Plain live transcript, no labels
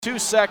2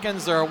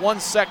 seconds, there are 1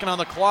 second on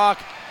the clock,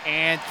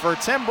 and for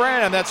Tim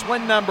Branham, that's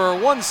win number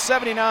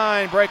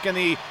 179, breaking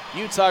the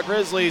Utah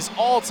Grizzlies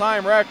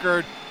all-time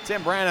record.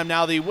 Tim Branham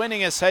now the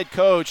winningest head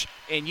coach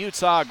in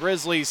Utah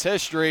Grizzlies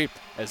history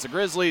as the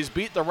Grizzlies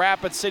beat the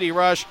Rapid City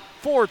Rush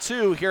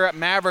 4-2 here at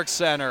Maverik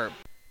Center.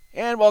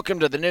 And welcome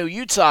to the new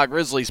Utah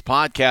Grizzlies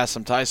podcast.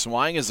 I'm Tyson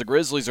Wying as the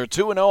Grizzlies are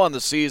 2-0 on the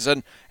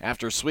season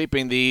after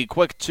sweeping the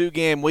quick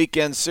 2-game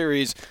weekend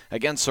series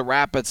against the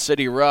Rapid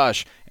City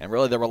Rush. And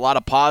really there were a lot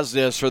of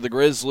positives for the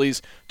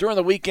Grizzlies. During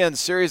the weekend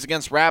series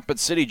against Rapid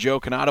City,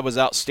 Joe Cannata was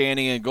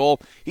outstanding in goal.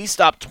 He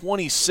stopped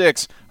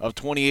 26 of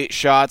 28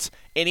 shots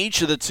in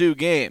each of the 2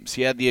 games.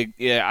 He had the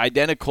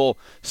identical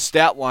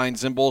stat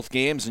lines in both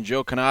games, and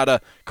Joe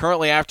Cannata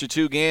currently after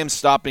 2 games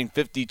stopping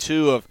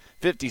 52 of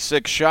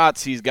 56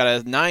 shots. He's got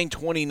a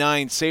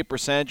 .929 save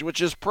percentage,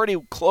 which is pretty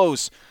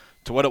close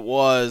to what it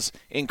was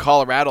in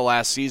Colorado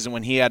last season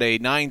when he had a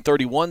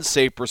 .931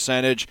 save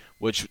percentage,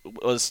 which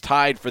was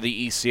tied for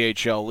the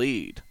ECHL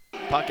lead.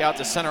 Puck out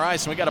to center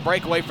ice, and we got a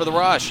breakaway for the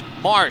Rush.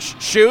 Marsh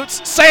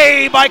shoots,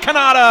 save by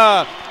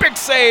Cannata! Big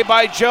save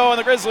by Joe, and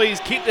the Grizzlies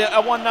keep it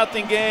a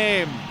 1-0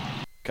 game.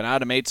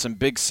 Cannata made some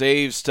big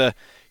saves to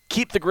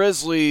keep the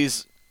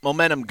Grizzlies'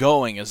 momentum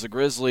going as the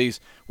Grizzlies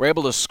were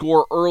able to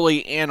score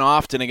early and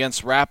often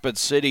against Rapid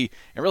City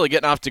and really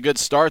getting off to good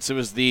starts. It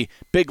was the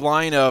big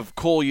line of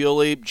Cole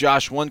Yulee,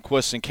 Josh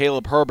Lundquist, and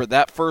Caleb Herbert.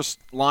 That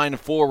first line of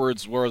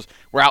forwards were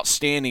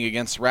outstanding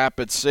against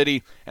Rapid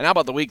City. And how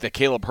about the week that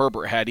Caleb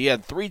Herbert had? He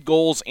had 3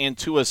 goals and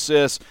 2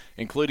 assists,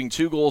 including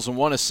 2 goals and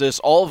 1 assist,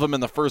 all of them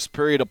in the first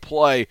period of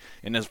play,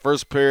 in his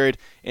first period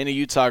in a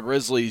Utah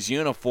Grizzlies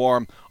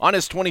uniform on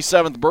his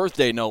 27th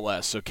birthday, no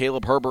less. So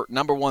Caleb Herbert,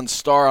 number 1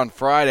 star on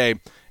Friday,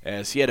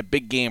 as he had a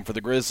big game for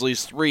the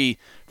Grizzlies, 3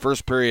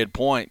 first-period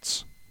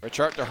points.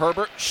 Richard to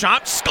Herbert,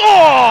 shot, score!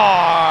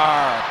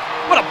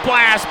 What a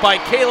blast by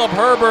Caleb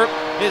Herbert,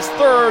 his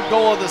 3rd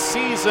goal of the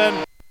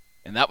season.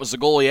 And that was the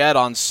goal he had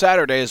on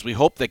Saturday, as we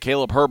hope that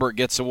Caleb Herbert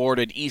gets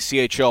awarded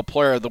ECHL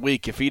Player of the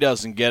Week. If he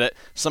doesn't get it,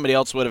 somebody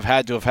else would have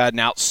had to have had an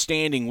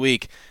outstanding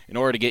week in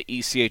order to get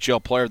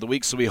ECHL Player of the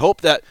Week. So we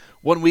hope that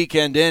one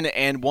weekend in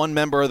and one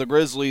member of the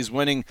Grizzlies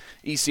winning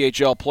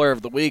ECHL Player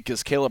of the Week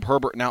is Caleb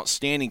Herbert, an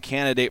outstanding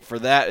candidate for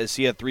that, as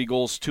he had 3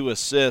 goals, 2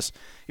 assists.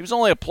 He was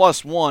only a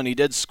 +1. He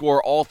did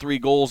score all 3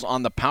 goals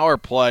on the power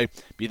play.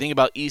 But you think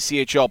about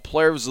ECHL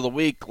Players of the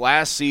Week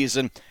last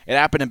season, it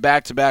happened in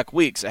back-to-back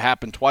weeks. It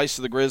happened twice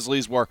to the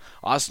Grizzlies where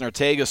Austin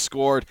Ortega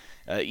scored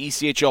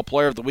ECHL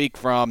Player of the Week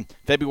from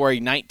February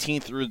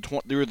 19th through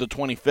the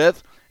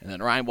 25th. And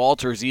then Ryan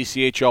Walters,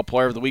 ECHL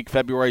Player of the Week,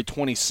 February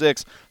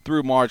 26th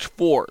through March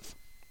 4th.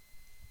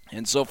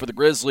 And so for the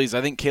Grizzlies,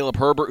 I think Caleb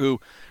Herbert, who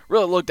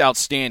really looked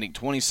outstanding,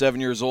 27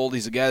 years old.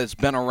 He's a guy that's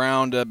been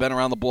around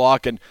the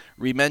block, and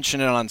we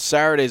mentioned it on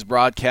Saturday's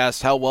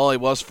broadcast how well he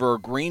was for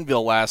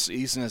Greenville last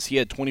season, as he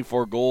had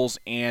 24 goals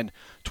and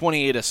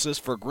 28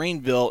 assists for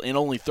Greenville in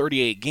only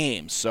 38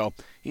 games. So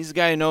he's a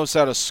guy who knows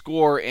how to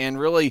score, and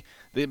really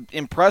the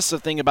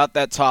impressive thing about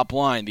that top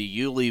line, the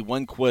Yulee,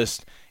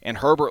 Lundquist, and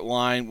Herbert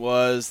line,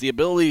 was the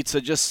ability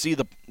to just see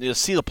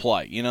the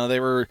play. You know,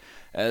 they were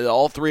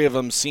all 3 of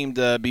them seemed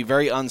to be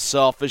very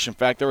unselfish. In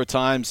fact, there were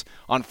times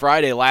on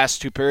Friday,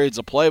 last 2 periods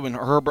of play, when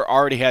Herbert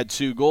already had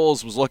 2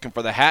 goals, was looking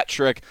for the hat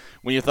trick,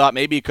 when you thought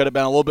maybe he could have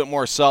been a little bit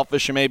more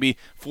selfish and maybe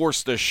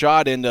forced a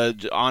shot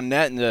on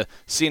net and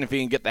seeing if he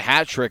can get the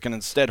hat trick. And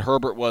instead,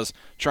 Herbert was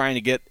trying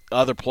to get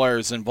other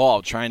players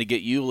involved, trying to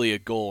get Yulee a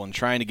goal and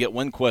trying to get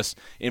Lundquist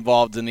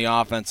involved in the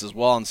offense as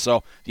well. And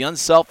so the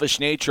unselfish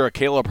nature of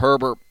Caleb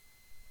Herbert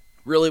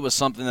really was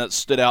something that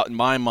stood out in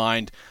my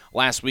mind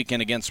last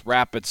weekend against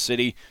Rapid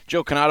City.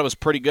 Joe Cannata was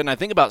pretty good, and I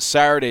think about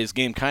Saturday's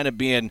game kind of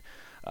being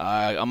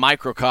a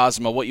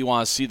microcosm of what you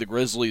want to see the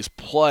Grizzlies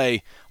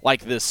play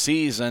like this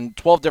season.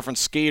 12 different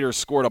skaters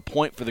scored a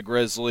point for the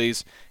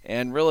Grizzlies,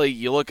 and really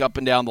you look up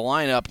and down the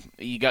lineup,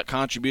 you got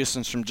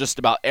contributions from just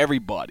about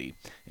everybody.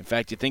 In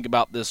fact, you think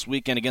about this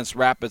weekend against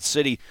Rapid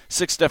City,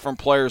 6 different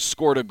players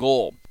scored a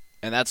goal.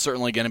 And that's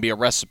certainly going to be a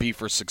recipe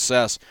for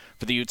success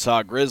for the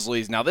Utah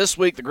Grizzlies. Now this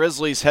week, the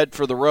Grizzlies head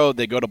for the road.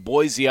 They go to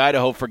Boise,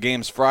 Idaho for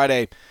games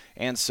Friday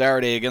and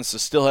Saturday against the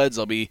Steelheads.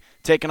 They'll be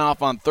taking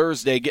off on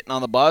Thursday, getting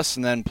on the bus,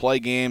 and then play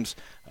games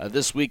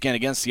this weekend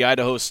against the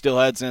Idaho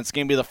Steelheads. And it's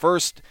going to be the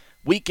first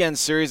weekend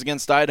series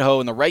against Idaho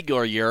in the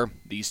regular year.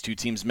 These 2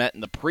 teams met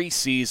in the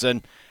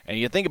preseason. And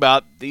you think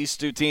about these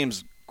 2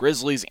 teams,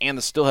 Grizzlies and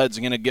the Steelheads,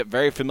 are going to get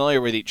very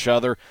familiar with each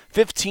other.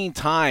 15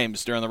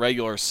 times during the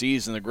regular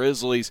season, the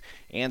Grizzlies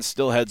and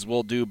Steelheads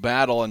will do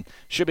battle, and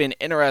should be an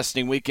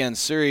interesting weekend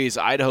series.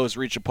 Idaho's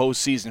reached a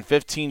postseason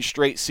 15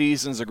 straight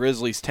seasons, the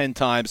Grizzlies 10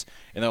 times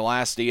in their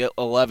last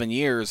 11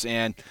 years,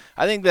 and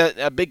I think that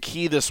a big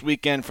key this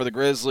weekend for the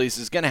Grizzlies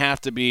is going to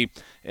have to be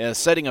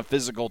setting a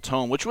physical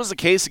tone, which was the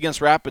case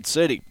against Rapid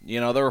City. You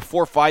know, there were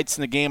 4 fights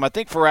in the game. I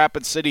think for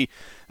Rapid City,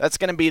 that's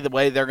going to be the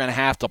way they're going to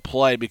have to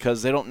play,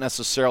 because they don't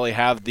necessarily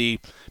have the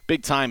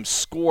big-time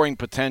scoring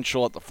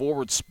potential at the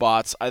forward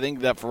spots. I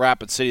think that for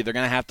Rapid City, they're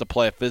going to have to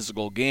play a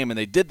physical game, and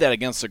they did that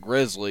against the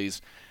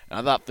Grizzlies. And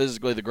I thought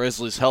physically the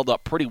Grizzlies held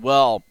up pretty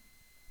well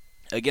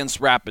against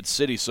Rapid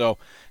City. So,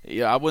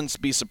 yeah, I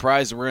wouldn't be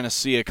surprised if we're going to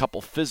see a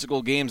couple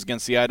physical games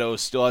against the Idaho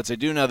Steelheads. I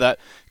do know that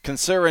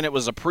considering it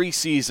was a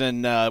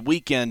preseason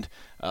weekend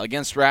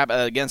against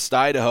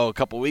Idaho a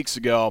couple weeks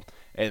ago,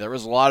 hey, there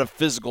was a lot of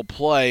physical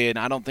play, and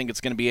I don't think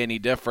it's going to be any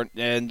different.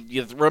 And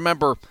you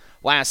remember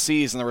last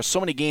season, there were so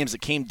many games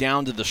that came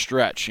down to the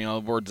stretch,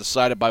 were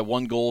decided by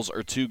 1 goal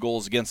or 2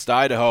 goals against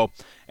Idaho,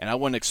 and I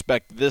wouldn't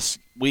expect this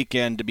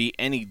weekend to be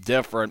any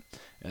different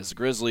as the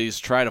Grizzlies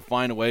try to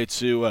find a way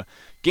to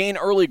gain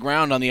early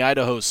ground on the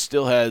Idaho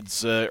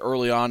Steelheads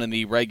early on in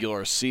the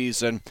regular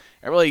season.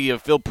 I really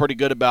feel pretty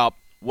good about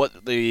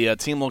what the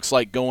team looks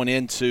like going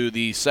into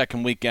the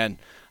second weekend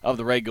of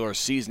the regular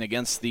season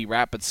against the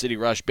Rapid City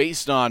Rush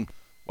based on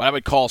what I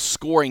would call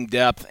scoring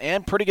depth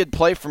and pretty good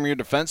play from your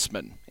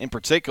defenseman, in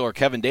particular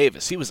Kevin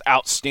Davis. He was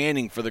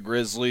outstanding for the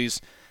Grizzlies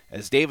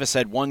as Davis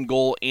had 1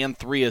 goal and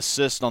 3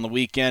 assists on the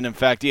weekend. In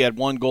fact, he had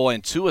 1 goal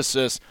and 2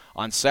 assists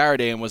on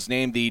Saturday and was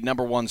named the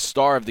 #1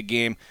 star of the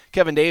game.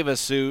 Kevin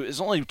Davis, who is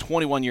only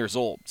 21 years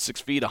old,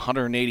 6 feet,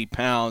 180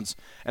 pounds,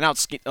 an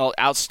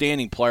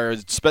outstanding player,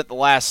 spent the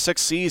last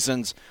 6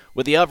 seasons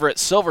with the Everett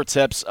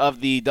Silvertips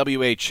of the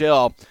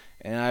WHL.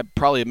 And I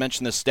probably have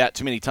mentioned this stat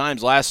too many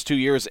times. Last 2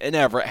 years in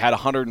Everett had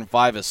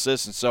 105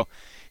 assists. And so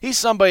he's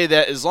somebody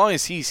that as long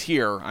as he's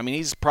here, I mean,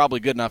 he's probably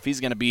good enough. He's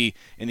going to be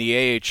in the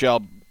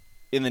AHL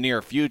in the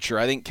near future.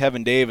 I think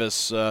Kevin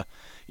Davis,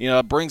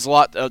 brings a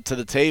lot to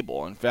the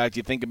table. In fact,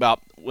 you think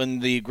about when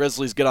the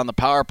Grizzlies get on the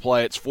power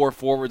play, it's 4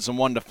 forwards and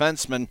 1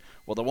 defenseman.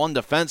 Well, the 1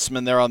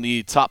 defenseman there on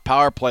the top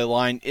power play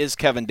line is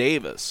Kevin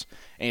Davis.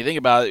 And you think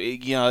about it,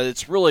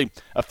 it's really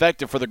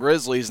effective for the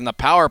Grizzlies in the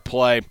power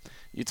play.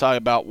 You talk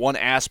about one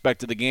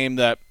aspect of the game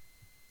that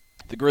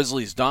the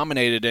Grizzlies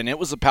dominated, and it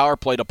was the power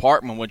play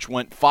department, which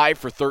went 5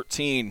 for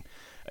 13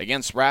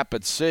 against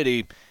Rapid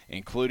City,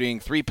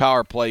 including 3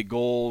 power play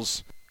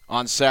goals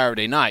on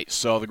Saturday night.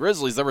 So the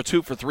Grizzlies, they were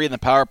 2 for 3 in the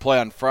power play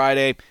on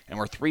Friday, and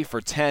were 3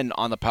 for 10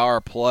 on the power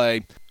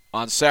play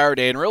on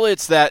Saturday. And really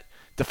it's that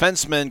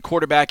defenseman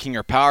quarterbacking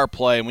your power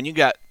play. And when you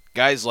got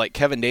guys like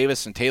Kevin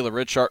Davis and Taylor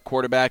Richard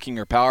quarterbacking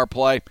your power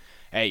play,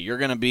 hey, you're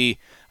going to be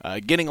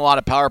getting a lot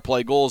of power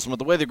play goals. And with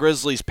the way the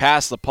Grizzlies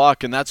pass the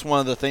puck, and that's one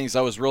of the things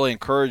I was really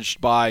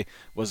encouraged by,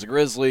 was the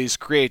Grizzlies'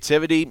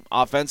 creativity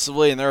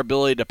offensively and their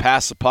ability to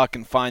pass the puck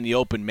and find the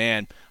open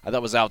man. I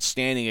thought was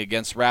outstanding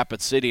against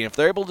Rapid City. And if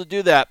they're able to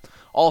do that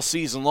all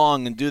season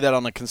long and do that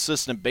on a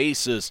consistent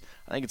basis,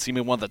 I think it's going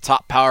to be one of the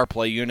top power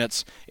play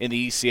units in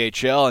the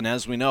ECHL. And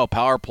as we know,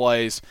 power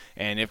plays,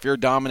 and if you're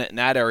dominant in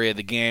that area of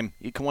the game,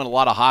 you can win a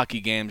lot of hockey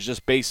games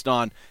just based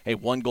on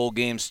 1-goal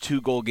games,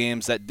 2-goal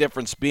games, that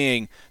difference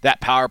being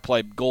that power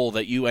play goal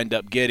that you end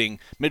up getting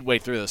midway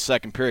through the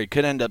second period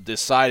could end up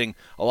deciding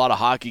a lot of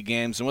hockey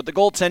games. And with the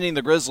goaltending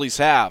the Grizzlies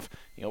have,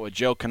 with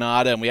Joe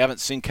Canada, and we haven't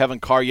seen Kevin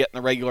Carr yet in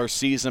the regular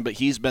season, but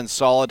he's been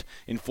solid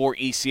in 4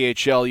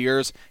 ECHL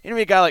years. And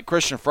a guy like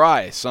Christian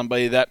Fry,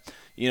 somebody that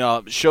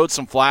showed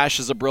some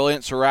flashes of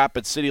brilliance for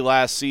Rapid City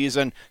last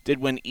season,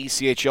 did win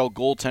ECHL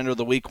Goaltender of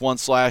the Week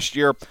once last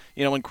year.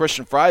 When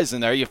Christian Fry's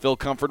in there, you feel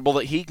comfortable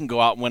that he can go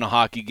out and win a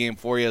hockey game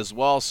for you as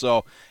well.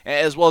 So,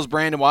 as well as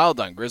Brandon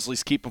Wildung,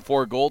 Grizzlies keeping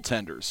 4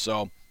 goaltenders.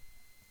 So,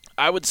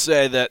 I would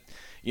say that,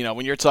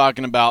 when you're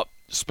talking about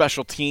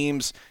special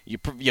teams,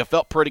 you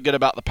felt pretty good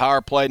about the power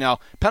play. Now,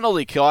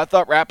 penalty kill, I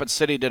thought Rapid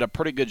City did a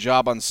pretty good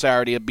job on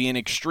Saturday of being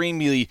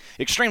extremely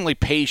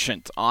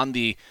patient on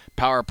the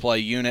power play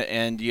unit,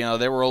 and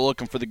they were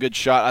looking for the good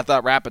shot. I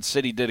thought Rapid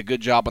City did a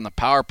good job on the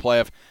power play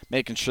of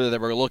making sure they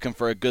were looking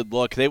for a good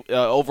look. They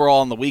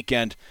overall on the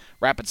weekend,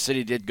 Rapid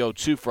City did go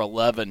 2 for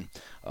 11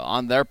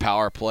 on their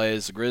power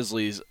plays. The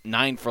Grizzlies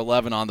 9 for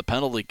 11 on the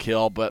penalty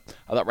kill, but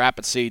I thought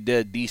Rapid City did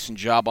a decent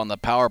job on the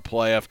power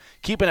play of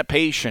keeping it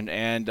patient.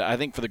 And I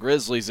think for the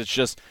Grizzlies, it's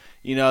just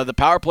the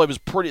power play was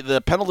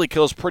the penalty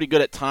kill is pretty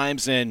good at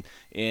times in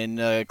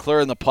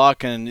clearing the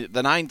puck, and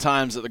the 9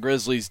 times that the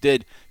Grizzlies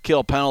did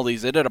kill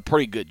penalties, they did a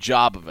pretty good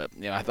job of it.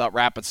 I thought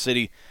Rapid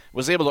City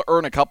was able to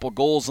earn a couple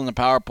goals in the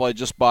power play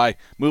just by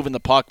moving the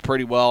puck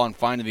pretty well and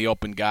finding the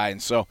open guy.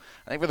 And so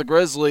I think for the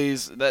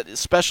Grizzlies, that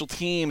special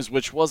teams,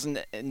 which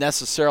wasn't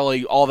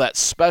necessarily all that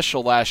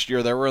special last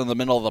year, they were in the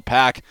middle of the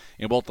pack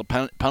in both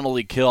the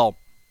penalty kill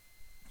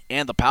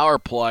and the power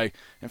play.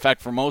 In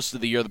fact, for most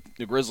of the year,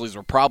 the Grizzlies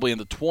were probably in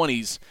the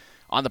 20s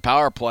on the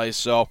power play.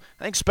 So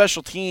I think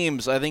special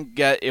teams,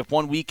 if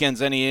one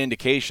weekend's any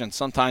indication,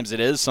 sometimes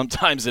it is,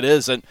 sometimes it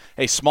isn't.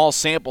 A small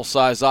sample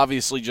size,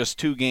 obviously just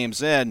 2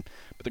 games in,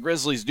 but the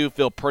Grizzlies do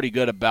feel pretty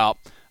good about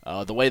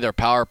the way their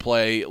power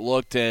play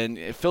looked, and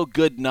it felt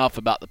good enough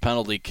about the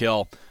penalty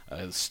kill,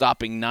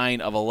 stopping 9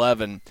 of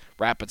 11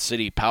 Rapid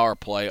City power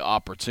play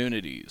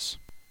opportunities.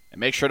 And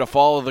make sure to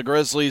follow the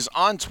Grizzlies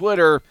on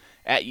Twitter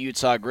at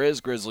Utah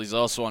Grizz. Grizzlies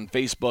also on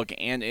Facebook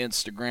and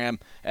Instagram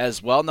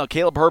as well. Now,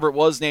 Caleb Herbert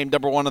was named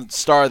 #1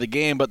 star of the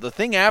game, but the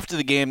thing after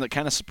the game that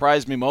kind of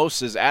surprised me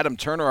most is Adam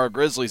Turner, our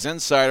Grizzlies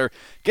insider,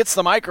 gets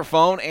the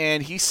microphone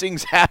and he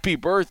sings happy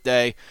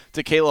birthday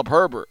to Caleb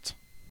Herbert.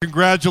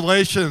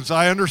 Congratulations.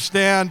 I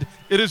understand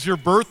it is your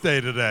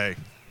birthday today.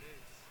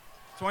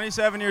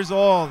 27 years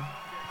old.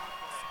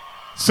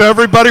 So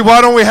everybody,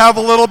 why don't we have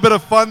a little bit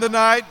of fun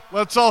tonight?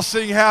 Let's all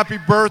sing happy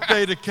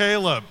birthday to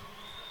Caleb.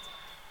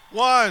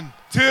 1,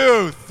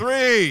 2,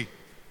 3.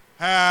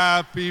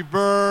 Happy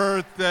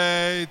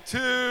birthday to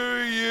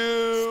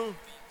you.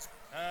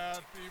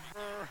 Happy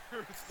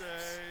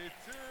birthday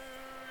to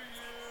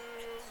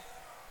you.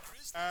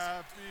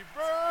 Happy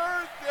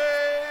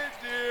birthday,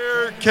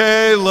 dear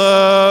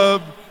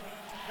Caleb.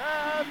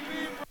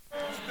 Happy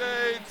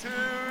birthday to you.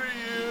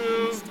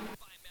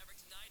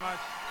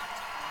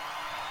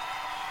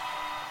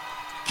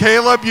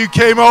 Caleb, you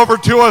came over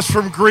to us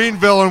from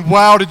Greenville, and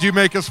wow, did you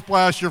make a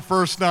splash your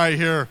first night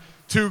here.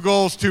 2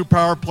 goals, 2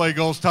 power play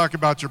goals. Talk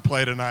about your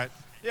play tonight.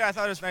 Yeah, I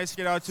thought it was nice to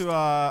get out to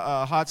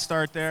a hot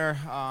start there.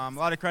 A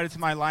lot of credit to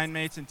my line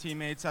mates and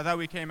teammates. I thought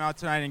we came out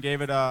tonight and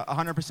gave it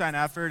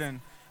 100% effort and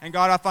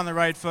got off on the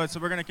right foot, so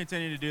we're going to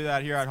continue to do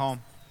that here at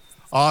home.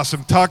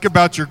 Awesome. Talk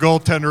about your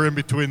goaltender in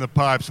between the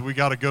pipes. We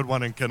got a good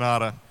one in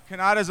Kanata.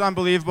 Kanata's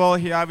unbelievable.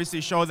 He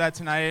obviously showed that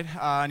tonight,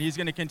 and he's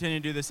going to continue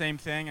to do the same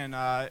thing.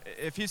 And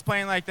if he's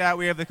playing like that,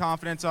 we have the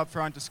confidence up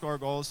front to score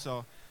goals.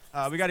 So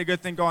we got a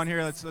good thing going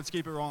here. Let's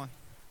keep it rolling.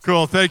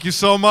 Cool. Thank you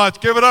so much.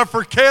 Give it up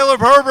for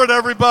Caleb Herbert,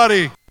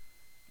 everybody.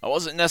 I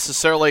wasn't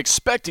necessarily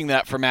expecting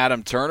that from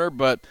Adam Turner,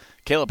 but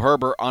Caleb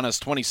Herbert on his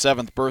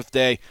 27th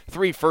birthday,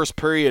 3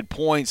 first-period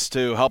points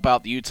to help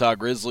out the Utah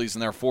Grizzlies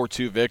in their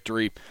 4-2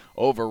 victory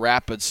over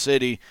Rapid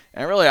City.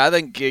 And really, I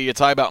think you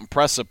talk about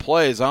impressive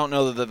plays. I don't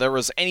know that there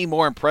was any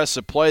more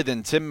impressive play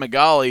than Tim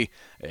McGauley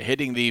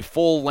hitting the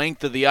full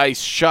length of the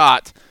ice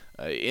shot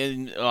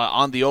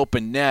on the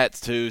open net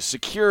to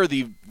secure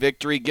the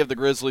victory, give the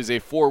Grizzlies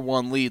a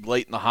 4-1 lead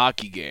late in the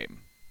hockey game.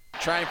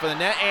 Trying for the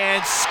net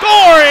and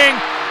scoring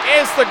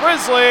is the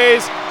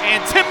Grizzlies,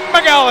 and Tim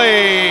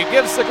McGauley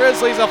gives the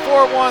Grizzlies a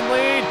 4-1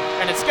 lead,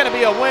 and it's going to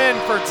be a win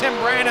for Tim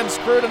Branham's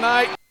crew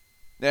tonight.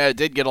 Yeah, it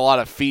did get a lot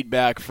of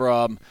feedback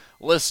from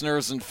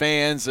listeners and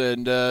fans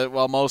and,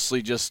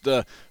 mostly just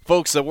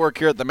folks that work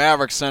here at the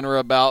Maverick Center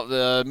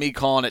about me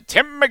calling it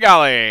Tim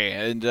McGauley.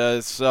 And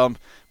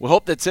we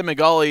hope that Tim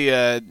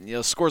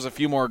McGauley scores a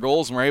few more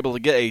goals and we're able to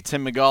get a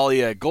Tim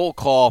McGauley goal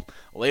call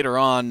later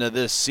on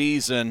this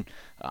season.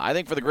 I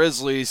think for the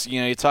Grizzlies,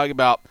 you talk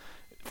about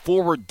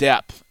forward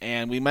depth,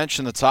 and we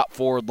mentioned the top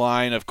forward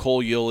line of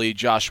Cole Yulee,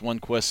 Josh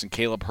Lundquist, and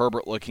Caleb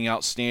Herbert looking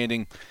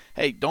outstanding.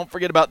 Hey, don't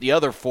forget about the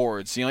other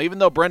forwards. Even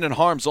though Brendan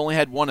Harms only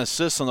had 1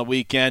 assist on the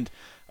weekend,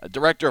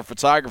 Director of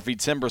Photography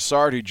Tim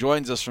Broussard, who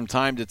joins us from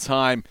time to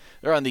time,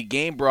 they're on the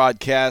game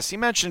broadcast. He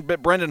mentioned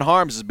Brendan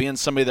Harms as being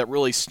somebody that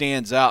really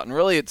stands out, and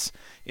really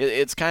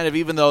it's kind of,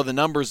 even though the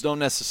numbers don't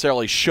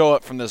necessarily show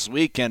it from this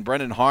weekend,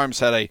 Brendan Harms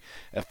had a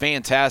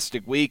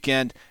fantastic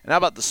weekend. And how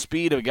about the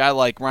speed of a guy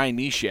like Ryan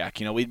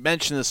Misiak? We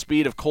mentioned the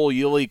speed of Cole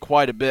Yulee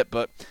quite a bit,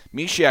 but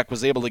Misiak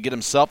was able to get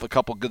himself a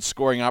couple good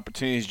scoring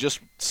opportunities just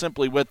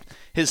simply with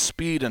his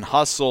speed and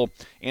hustle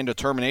and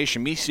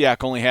determination.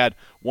 Misiak only had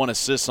 1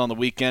 assist on the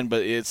weekend,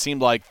 but it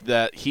seemed like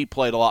that he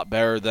played a lot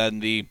better than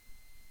the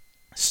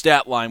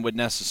stat line would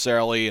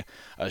necessarily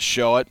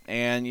show it.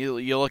 And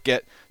you look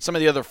at some of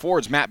the other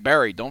forwards. Matt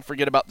Barry, don't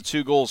forget about the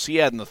 2 goals he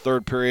had in the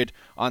third period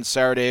on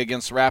Saturday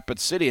against Rapid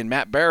City. And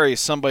Matt Barry is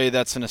somebody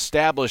that's an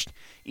established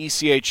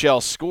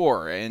ECHL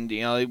scorer. And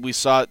we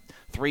saw it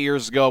 3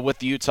 years ago with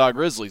the Utah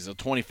Grizzlies, the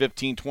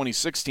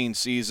 2015-2016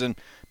 season.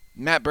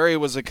 Matt Barry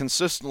was a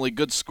consistently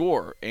good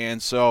scorer.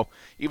 And so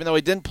even though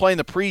he didn't play in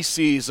the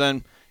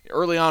preseason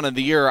early on in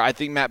the year, I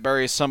think Matt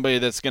Barry is somebody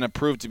that's going to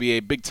prove to be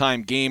a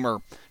big-time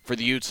gamer for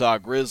the Utah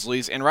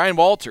Grizzlies. And Ryan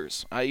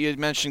Walters, you had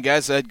mentioned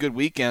guys that had good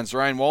weekends.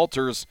 Ryan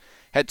Walters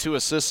had 2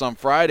 assists on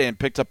Friday and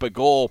picked up a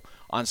goal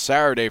on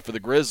Saturday for the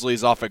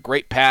Grizzlies off a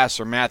great pass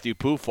from Matthew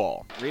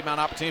Pufall. Rebound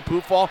opportunity,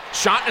 Pufall,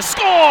 shot and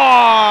score!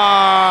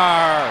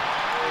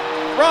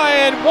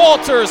 Ryan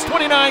Walters,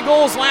 29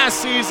 goals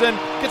last season,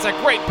 gets a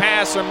great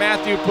pass from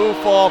Matthew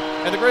Pufall,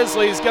 and the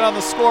Grizzlies get on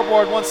the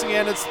scoreboard once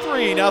again. It's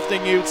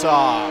 3-0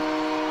 Utah.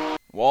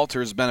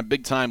 Walter's has been a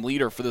big-time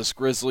leader for this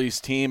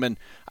Grizzlies team, and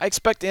I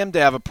expect him to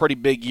have a pretty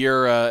big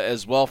year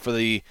as well for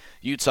the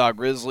Utah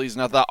Grizzlies.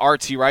 And I thought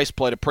R.T. Rice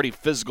played a pretty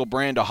physical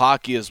brand of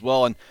hockey as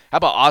well. And how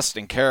about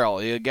Austin Carroll,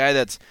 a guy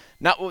that's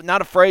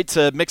not afraid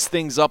to mix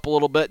things up a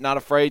little bit, not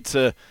afraid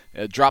to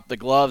drop the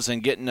gloves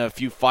and get in a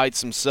few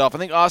fights himself. I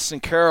think Austin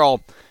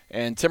Carroll,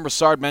 and Tim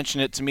Broussard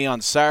mentioned it to me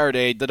on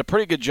Saturday, did a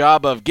pretty good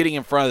job of getting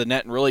in front of the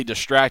net and really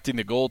distracting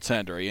the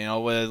goaltender.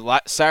 With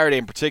Saturday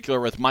in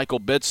particular with Michael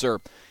Bitzer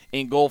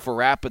in goal for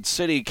Rapid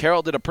City,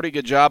 Carroll did a pretty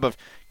good job of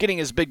getting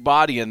his big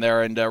body in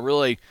there and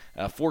really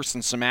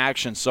forcing some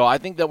action. So I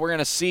think that we're going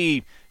to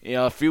see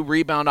a few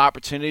rebound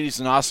opportunities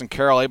and Austin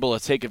Carroll able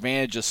to take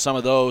advantage of some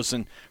of those.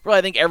 And really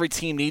I think every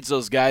team needs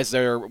those guys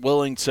that are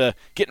willing to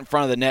get in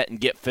front of the net and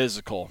get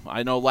physical.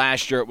 I know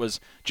last year it was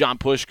John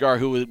Pushkar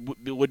who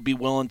would be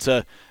willing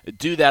to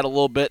do that a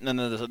little bit. And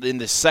then in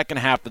the second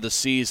half of the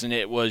season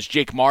it was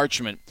Jake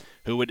Marchment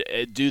who would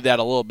do that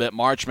a little bit.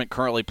 Marchment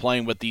currently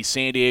playing with the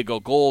San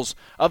Diego Gulls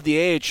of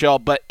the AHL,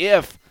 but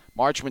if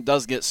Marchment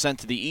does get sent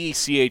to the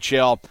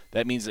ECHL,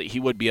 that means that he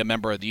would be a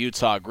member of the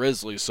Utah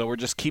Grizzlies, so we're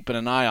just keeping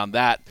an eye on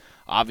that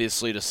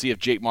obviously, to see if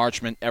Jake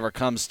Marchment ever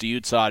comes to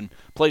Utah and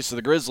plays for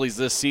the Grizzlies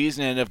this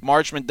season. And if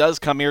Marchment does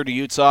come here to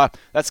Utah,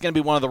 that's going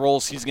to be one of the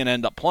roles he's going to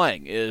end up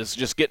playing, is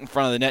just get in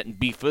front of the net and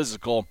be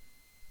physical.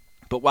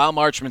 But while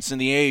Marchment's in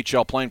the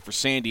AHL playing for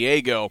San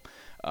Diego,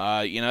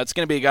 it's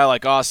going to be a guy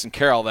like Austin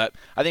Carroll that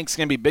I think is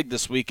going to be big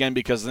this weekend,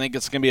 because I think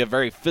it's going to be a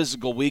very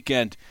physical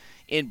weekend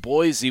in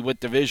Boise with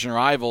division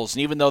rivals.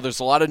 And even though there's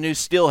a lot of new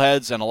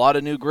Steelheads and a lot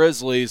of new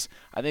Grizzlies,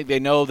 I think they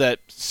know that,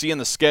 seeing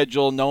the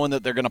schedule, knowing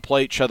that they're going to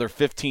play each other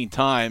 15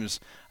 times,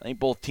 I think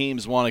both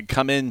teams want to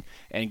come in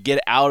and get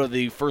out of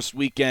the first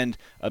weekend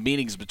of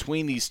meetings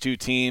between these two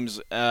teams,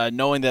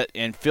 knowing that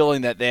and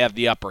feeling that they have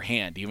the upper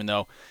hand, even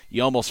though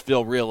you almost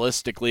feel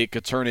realistically it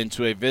could turn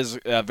into a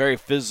very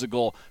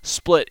physical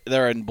split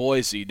there in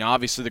Boise. Now,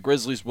 obviously, the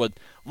Grizzlies would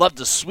love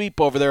to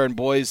sweep over there in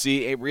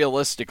Boise.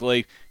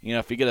 Realistically,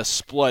 if you get a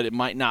split, it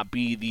might not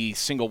be the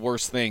single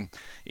worst thing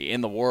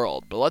in the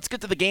world. But let's get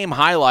to the game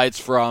highlights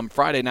from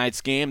Friday night's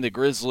game, the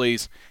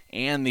Grizzlies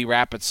and the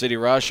Rapid City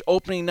Rush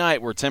opening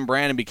night, where Tim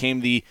Brannan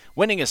became the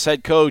winningest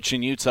head coach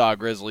in Utah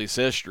Grizzlies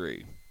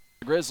history.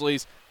 The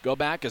Grizzlies go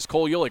back as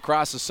Cole Yulee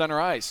crosses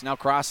center ice, now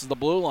crosses the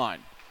blue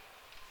line.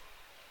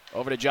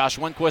 Over to Josh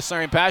Lundquist,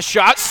 centering pass,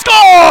 shot, scores!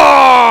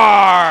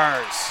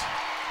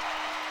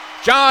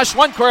 Josh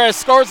Lundquist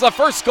scores the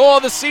first goal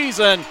of the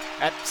season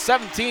at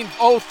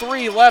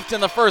 17:03 left in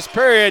the first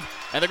period,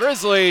 and the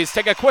Grizzlies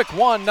take a quick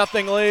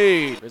 1-0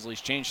 lead. Grizzlies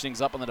change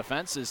things up on the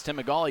defense as Tim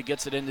McGauley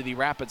gets it into the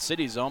Rapid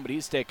City zone, but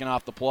he's taken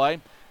off the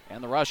play,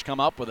 and the Rush come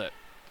up with it.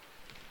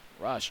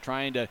 Rush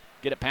trying to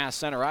get it past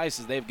center ice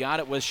as they've got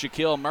it with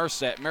Shaquille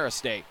Mariste.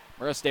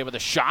 Mariste with a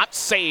shot,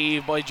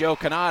 saved by Joe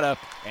Kanata,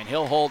 and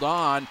he'll hold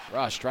on.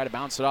 Rush try to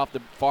bounce it off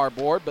the far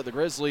board, but the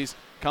Grizzlies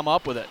come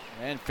up with it.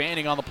 And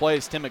fanning on the play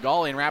is Tim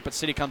McGauley, and Rapid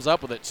City comes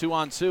up with it.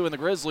 2-on-2 in the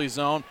Grizzlies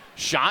zone.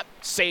 Shot,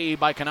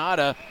 saved by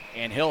Kanata,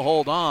 and he'll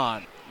hold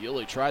on.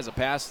 Yulee tries a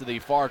pass to the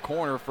far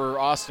corner for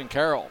Austin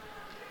Carroll.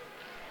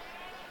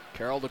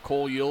 Carroll to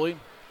Cole Yulee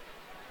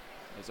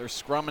as they're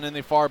scrumming in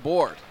the far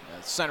board.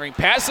 Centering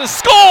passes,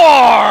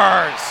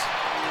 scores!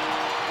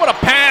 What a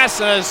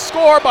pass and a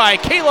score by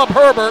Caleb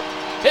Herbert,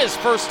 his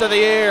first of the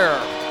year.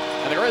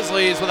 And the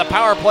Grizzlies with a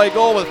power play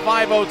goal with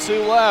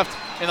 5:02 left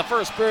in the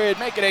first period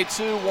make it a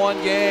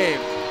 2-1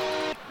 game.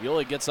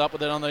 Yulee gets up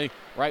with it on the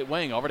right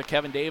wing, over to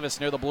Kevin Davis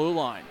near the blue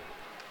line.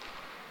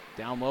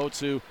 Down low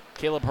to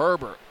Caleb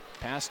Herbert.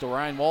 Pass to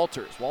Ryan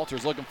Walters.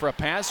 Walters looking for a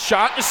pass,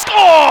 shot, and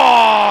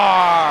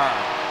score!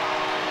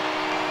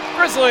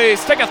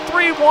 Grizzlies take a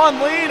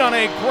 3-1 lead on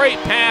a great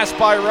pass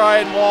by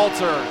Ryan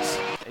Walters.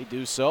 They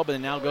do so, but it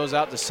now goes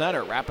out to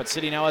center. Rapid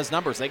City now has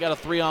numbers. They got a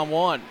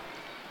 3-on-1.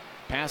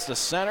 Pass to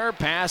center,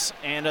 pass,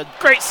 and a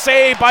great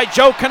save by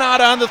Joe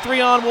Kanata on the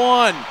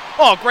 3-on-1.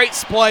 Oh, great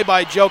play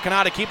by Joe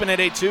Kanata, keeping it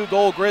a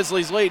 2-goal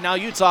Grizzlies lead. Now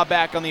Utah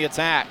back on the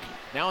attack.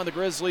 Now in the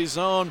Grizzlies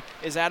zone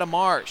is Adam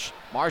Marsh.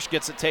 Marsh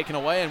gets it taken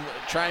away and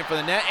trying for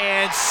the net,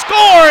 and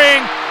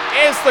scoring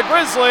is the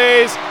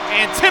Grizzlies,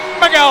 and Tim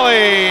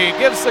McGauley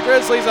gives the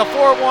Grizzlies a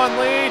 4-1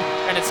 lead,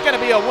 and it's going to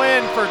be a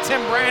win for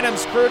Tim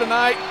Brannan's crew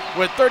tonight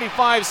with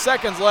 35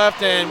 seconds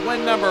left, and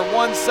win number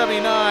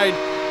 179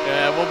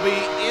 will be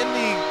in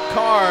the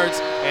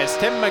cards as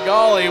Tim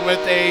McGauley with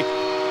a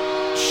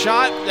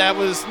shot that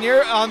was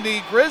near on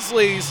the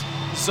Grizzlies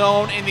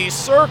zone in the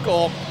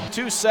circle.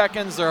 2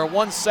 seconds, there are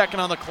 1 second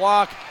on the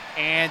clock.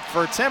 And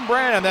for Tim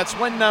Brannan, that's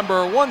win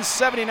number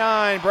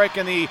 179,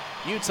 breaking the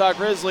Utah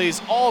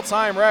Grizzlies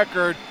all-time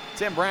record.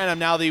 Tim Brannan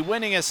now the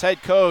winningest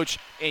head coach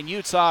in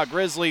Utah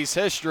Grizzlies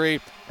history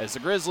as the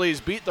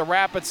Grizzlies beat the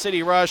Rapid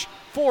City Rush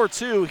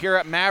 4-2 here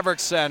at Maverick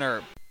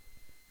Center.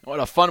 What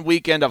a fun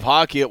weekend of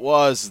hockey it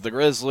was. The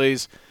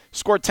Grizzlies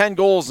scored 10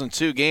 goals in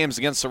 2 games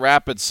against the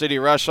Rapid City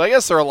Rush. So I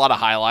guess there are a lot of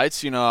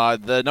highlights.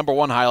 The number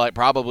one highlight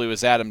probably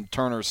was Adam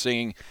Turner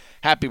singing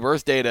happy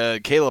birthday to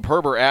Caleb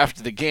Herbert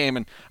after the game.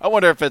 And I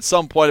wonder if at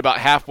some point about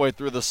halfway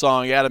through the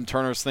song, Adam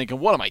Turner's thinking,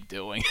 what am I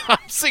doing? I'm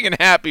singing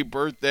happy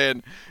birthday.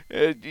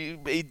 And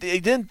he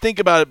didn't think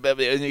about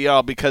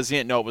it because he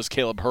didn't know it was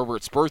Caleb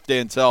Herbert's birthday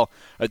until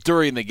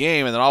during the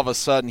game. And then all of a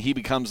sudden he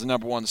becomes the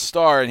number one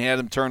star. And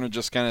Adam Turner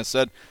just kind of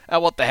said,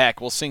 what the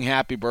heck, we'll sing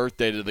happy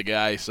birthday to the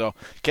guy. So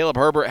Caleb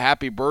Herbert,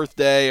 happy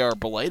birthday, or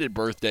belated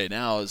birthday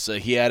now, as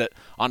he had it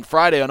on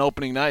Friday on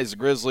opening night as the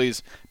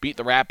Grizzlies beat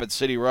the Rapid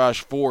City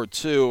Rush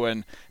 4-2.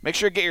 And make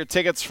sure to get your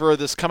tickets for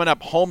this coming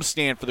up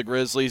homestand for the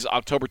Grizzlies,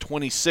 October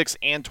 26th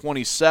and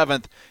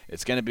 27th.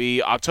 It's going to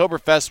be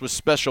Oktoberfest with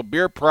special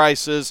beer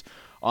prices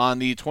on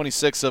the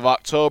 26th of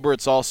October.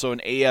 It's also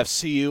an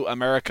AFCU,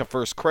 America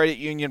First Credit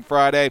Union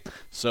Friday.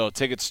 So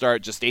tickets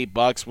start just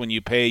 $8 when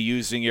you pay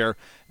using your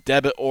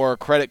debit or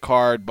credit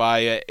card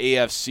by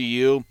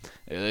AFCU.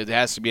 It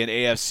has to be an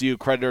AFCU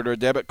credit or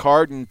debit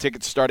card, and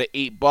tickets start at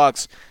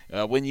 $8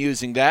 when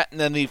using that. And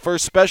then the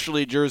first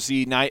specialty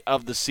jersey night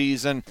of the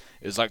season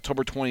is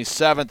October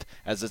 27th,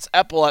 as it's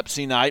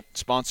Epilepsy Night,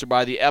 sponsored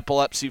by the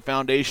Epilepsy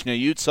Foundation of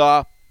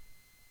Utah.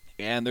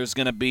 And there's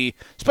going to be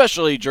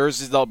specialty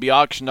jerseys that will be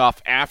auctioned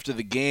off after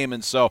the game.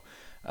 And so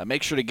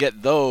make sure to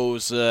get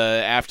those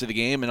after the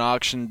game and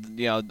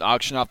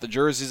auction off the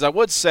jerseys. I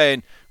would say,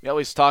 and we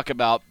always talk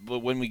about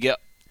when we get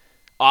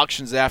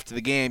auctions after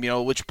the game,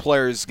 which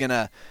player is going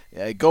to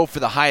go for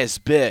the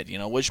highest bid.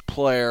 Which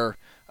player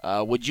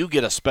would you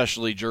get a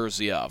specialty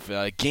jersey of?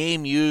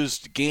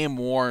 Game-used,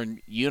 game-worn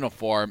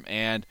uniform,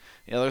 and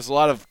there's a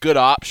lot of good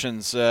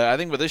options. I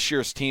think with this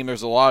year's team,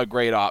 there's a lot of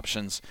great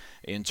options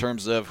in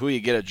terms of who you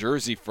get a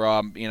jersey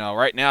from.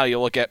 Right now you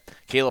look at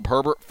Caleb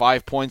Herbert,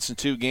 5 points in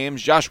 2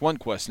 games. Josh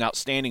Lundquist, an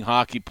outstanding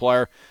hockey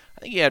player.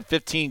 I think he had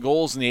 15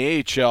 goals in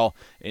the AHL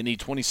in the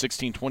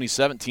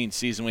 2016-2017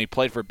 season when he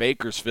played for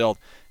Bakersfield.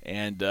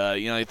 And,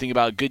 you think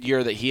about a good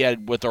year that he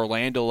had with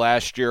Orlando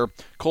last year.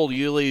 Cole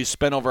Utley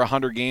spent over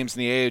 100 games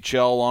in the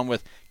AHL, along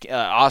with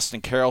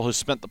Austin Carroll, who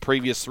spent the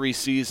previous 3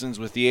 seasons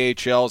with the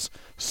AHL's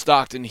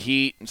Stockton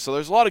Heat. And so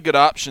there's a lot of good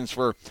options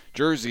for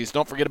jerseys.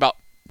 Don't forget about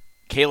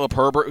Caleb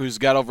Herbert, who's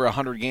got over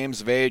 100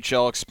 games of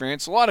AHL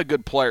experience. A lot of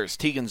good players.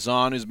 Tegan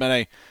Zahn, who's been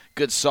a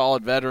good,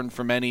 solid veteran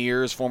for many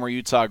years, former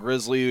Utah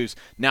Grizzly, who's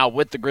now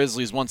with the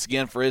Grizzlies once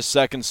again for his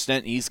second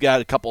stint. He's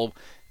got a couple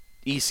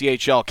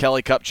ECHL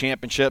Kelly Cup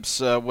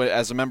championships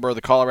as a member of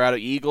the Colorado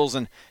Eagles.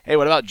 And, hey,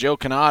 what about Joe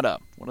Canada,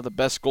 one of the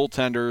best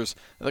goaltenders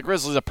the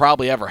Grizzlies have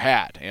probably ever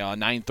had? A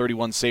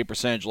 .931 save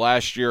percentage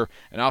last year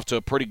and off to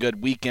a pretty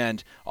good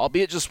weekend,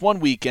 albeit just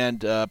one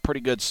weekend, pretty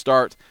good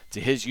start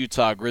to his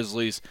Utah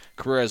Grizzlies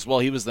career as well.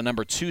 He was the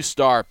number 2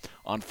 star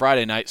on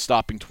Friday night,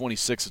 stopping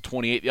 26 of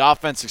 28. The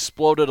offense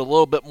exploded a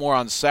little bit more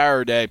on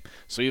Saturday,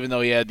 so even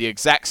though he had the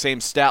exact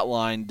same stat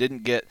line,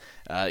 didn't get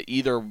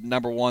either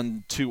number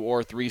 1, 2,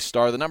 or 3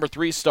 star. The number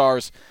 3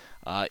 stars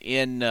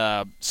in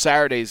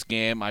Saturday's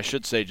game, I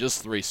should say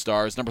just 3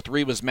 stars. Number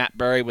 3 was Matt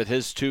Berry with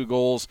his 2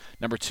 goals.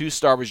 Number 2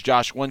 star was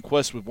Josh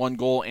Lundquist with 1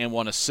 goal and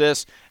 1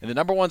 assist. And the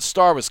number 1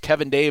 star was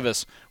Kevin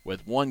Davis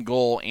with 1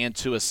 goal and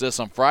 2 assists.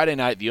 On Friday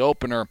night, the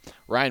opener,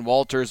 Ryan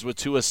Walters with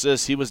 2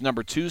 assists. He was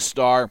number 2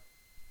 star.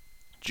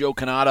 Joe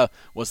Canada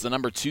was the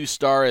number 2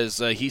 star as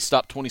he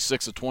stopped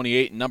 26 of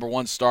 28. And number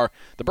 1 star,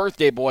 the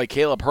birthday boy,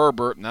 Caleb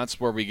Herbert, and that's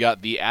where we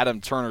got the Adam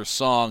Turner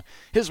song,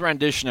 his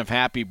rendition of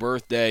Happy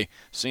Birthday,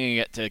 singing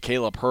it to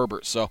Caleb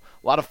Herbert. So a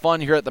lot of fun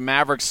here at the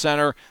Maverik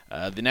Center.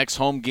 The next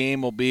home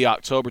game will be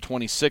October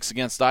 26th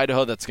against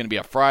Idaho. That's going to be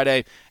a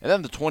Friday. And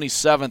then the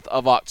 27th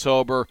of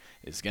October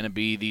is going to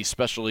be the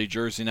specialty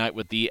jersey night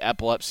with the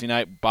Epilepsy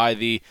Night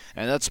and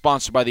that's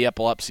sponsored by the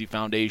Epilepsy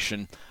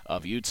Foundation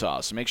of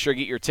Utah. So make sure to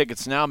get your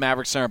tickets now.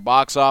 Maverik Center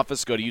box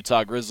office. Go to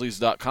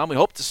UtahGrizzlies.com. We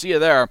hope to see you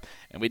there.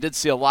 And we did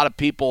see a lot of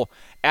people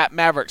at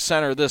Maverik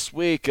Center this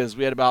week as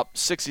we had about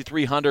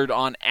 6,300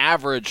 on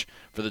average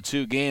for the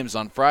 2 games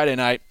on Friday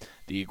night.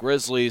 The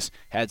Grizzlies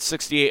had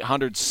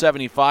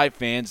 6,875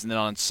 fans, and then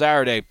on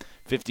Saturday,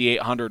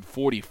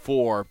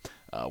 5,844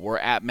 were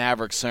at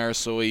Maverik Center.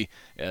 So we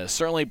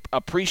certainly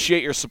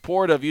appreciate your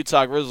support of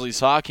Utah Grizzlies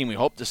hockey, and we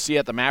hope to see you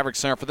at the Maverik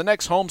Center for the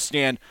next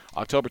homestand,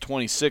 October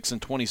 26th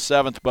and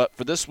 27th. But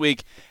for this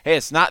week, hey,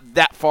 it's not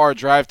that far a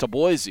drive to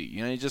Boise.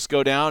 You just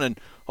go down, and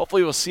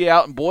hopefully we'll see you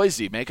out in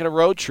Boise. Make it a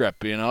road trip.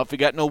 If you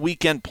got no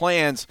weekend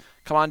plans,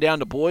 come on down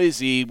to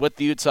Boise with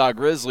the Utah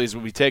Grizzlies.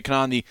 We'll be taking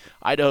on the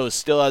Idaho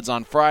Steelheads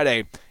on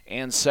Friday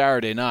and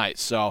Saturday night.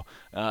 So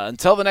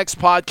until the next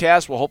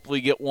podcast, we'll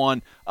hopefully get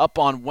one up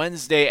on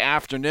Wednesday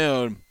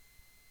afternoon.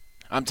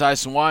 I'm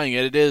Tyson Wying.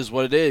 It is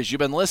what it is. You've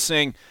been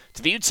listening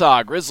to the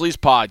Utah Grizzlies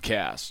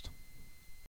podcast.